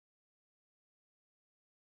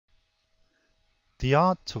The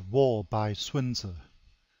Art of War by Sun Tzu.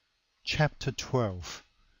 Chapter 12.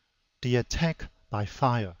 The Attack by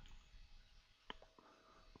Fire.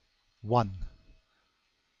 1.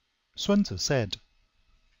 Sun Tzu said,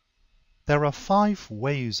 "There are 5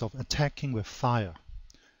 ways of attacking with fire.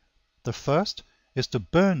 The first is to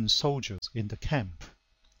burn soldiers in the camp.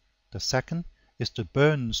 The second is to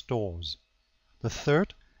burn stores. The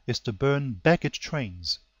third is to burn baggage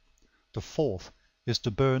trains. The fourth is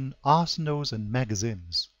to burn arsenals and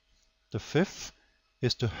magazines. The fifth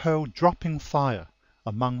is to hurl dropping fire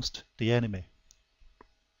amongst the enemy."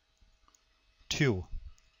 2.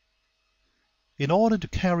 In order to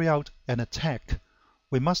carry out an attack,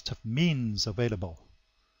 we must have means available.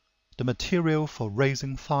 The material for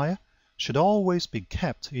raising fire should always be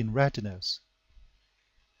kept in readiness.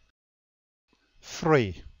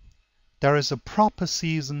 3. There is a proper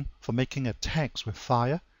season for making attacks with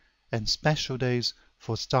fire and special days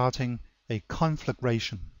for starting a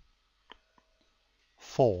conflagration.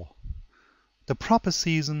 4. The proper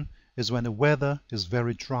season is when the weather is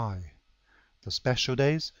very dry. The special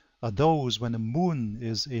days are those when the moon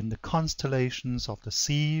is in the constellations of the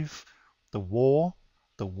sieve, the war,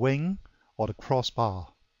 the wing, or the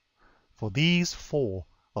crossbar. For these 4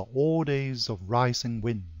 are all days of rising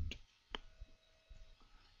wind.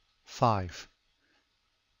 5.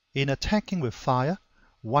 In attacking with fire,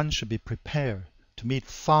 one should be prepared to meet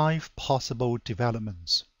 5 possible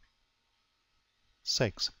developments.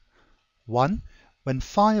 6. 1. When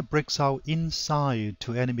fire breaks out inside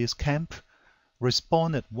to enemy's camp,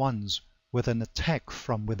 respond at once with an attack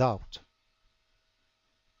from without.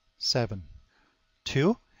 7.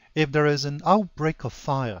 2. If there is an outbreak of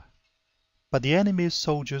fire, but the enemy's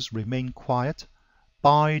soldiers remain quiet,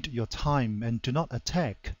 bide your time and do not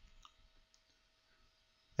attack.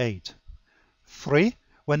 8. 3.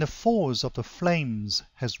 When the force of the flames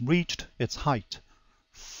has reached its height,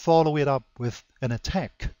 follow it up with an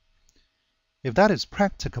attack, if that is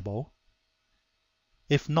practicable.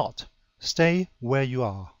 If not, stay where you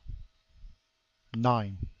are.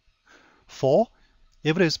 9. 4.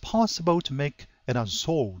 If it is possible to make an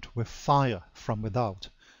assault with fire from without,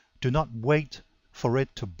 do not wait for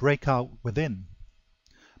it to break out within,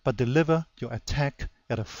 but deliver your attack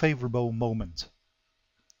at a favorable moment.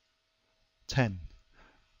 10.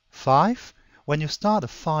 5. When you start a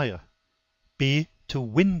fire, be to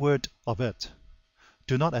windward of it.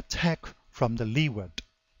 Do not attack from the leeward.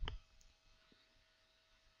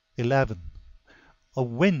 11. A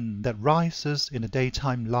wind that rises in the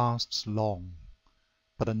daytime lasts long,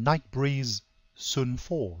 but a night breeze soon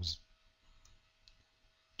falls.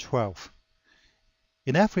 12.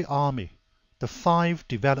 In every army, the 5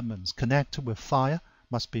 developments connected with fire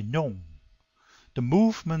must be known, the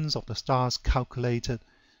movements of the stars calculated,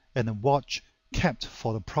 and a watch kept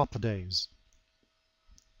for the proper days.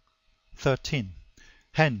 13.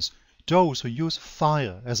 Hence, those who use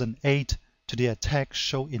fire as an aid to the attack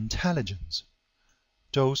show intelligence.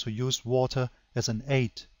 Those who use water as an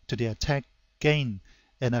aid to the attack gain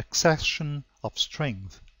an accession of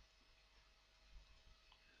strength.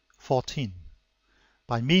 14.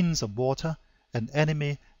 By means of water, an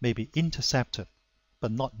enemy may be intercepted,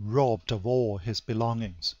 but not robbed of all his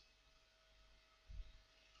belongings.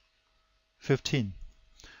 15.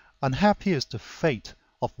 Unhappy is the fate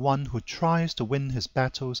of one who tries to win his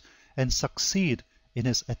battles and succeed in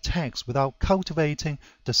his attacks without cultivating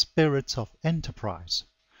the spirit of enterprise,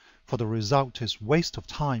 for the result is waste of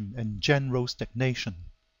time and general stagnation.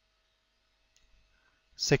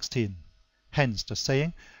 16. Hence the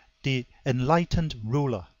saying, "The enlightened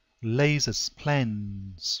ruler lays his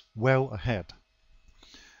plans well ahead."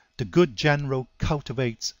 The good general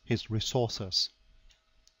cultivates his resources.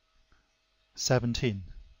 17.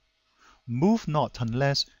 Move not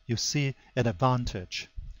unless you see an advantage.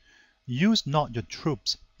 Use not your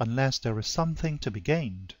troops unless there is something to be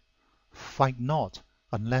gained. Fight not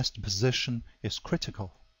unless the position is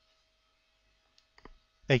critical.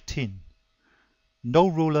 18. No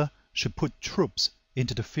ruler should put troops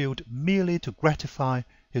into the field merely to gratify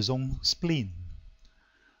his own spleen.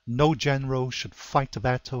 No general should fight a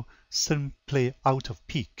battle simply out of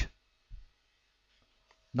pique.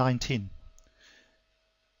 19.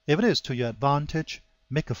 If it is to your advantage,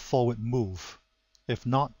 make a forward move. If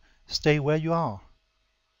not, stay where you are.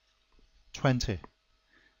 20.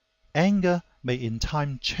 Anger may in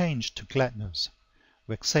time change to gladness.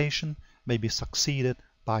 Vexation may be succeeded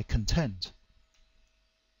by content.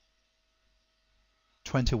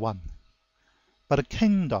 21. But a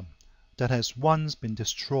kingdom that has once been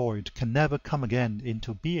destroyed can never come again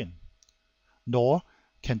into being, nor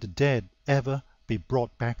can the dead ever be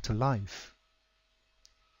brought back to life.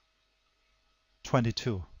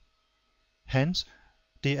 22. Hence,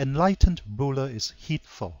 the enlightened ruler is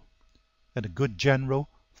heedful, and a good general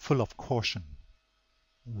full of caution.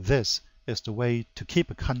 This is the way to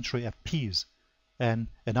keep a country at peace and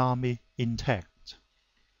an army intact.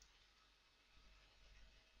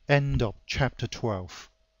 End of chapter 12.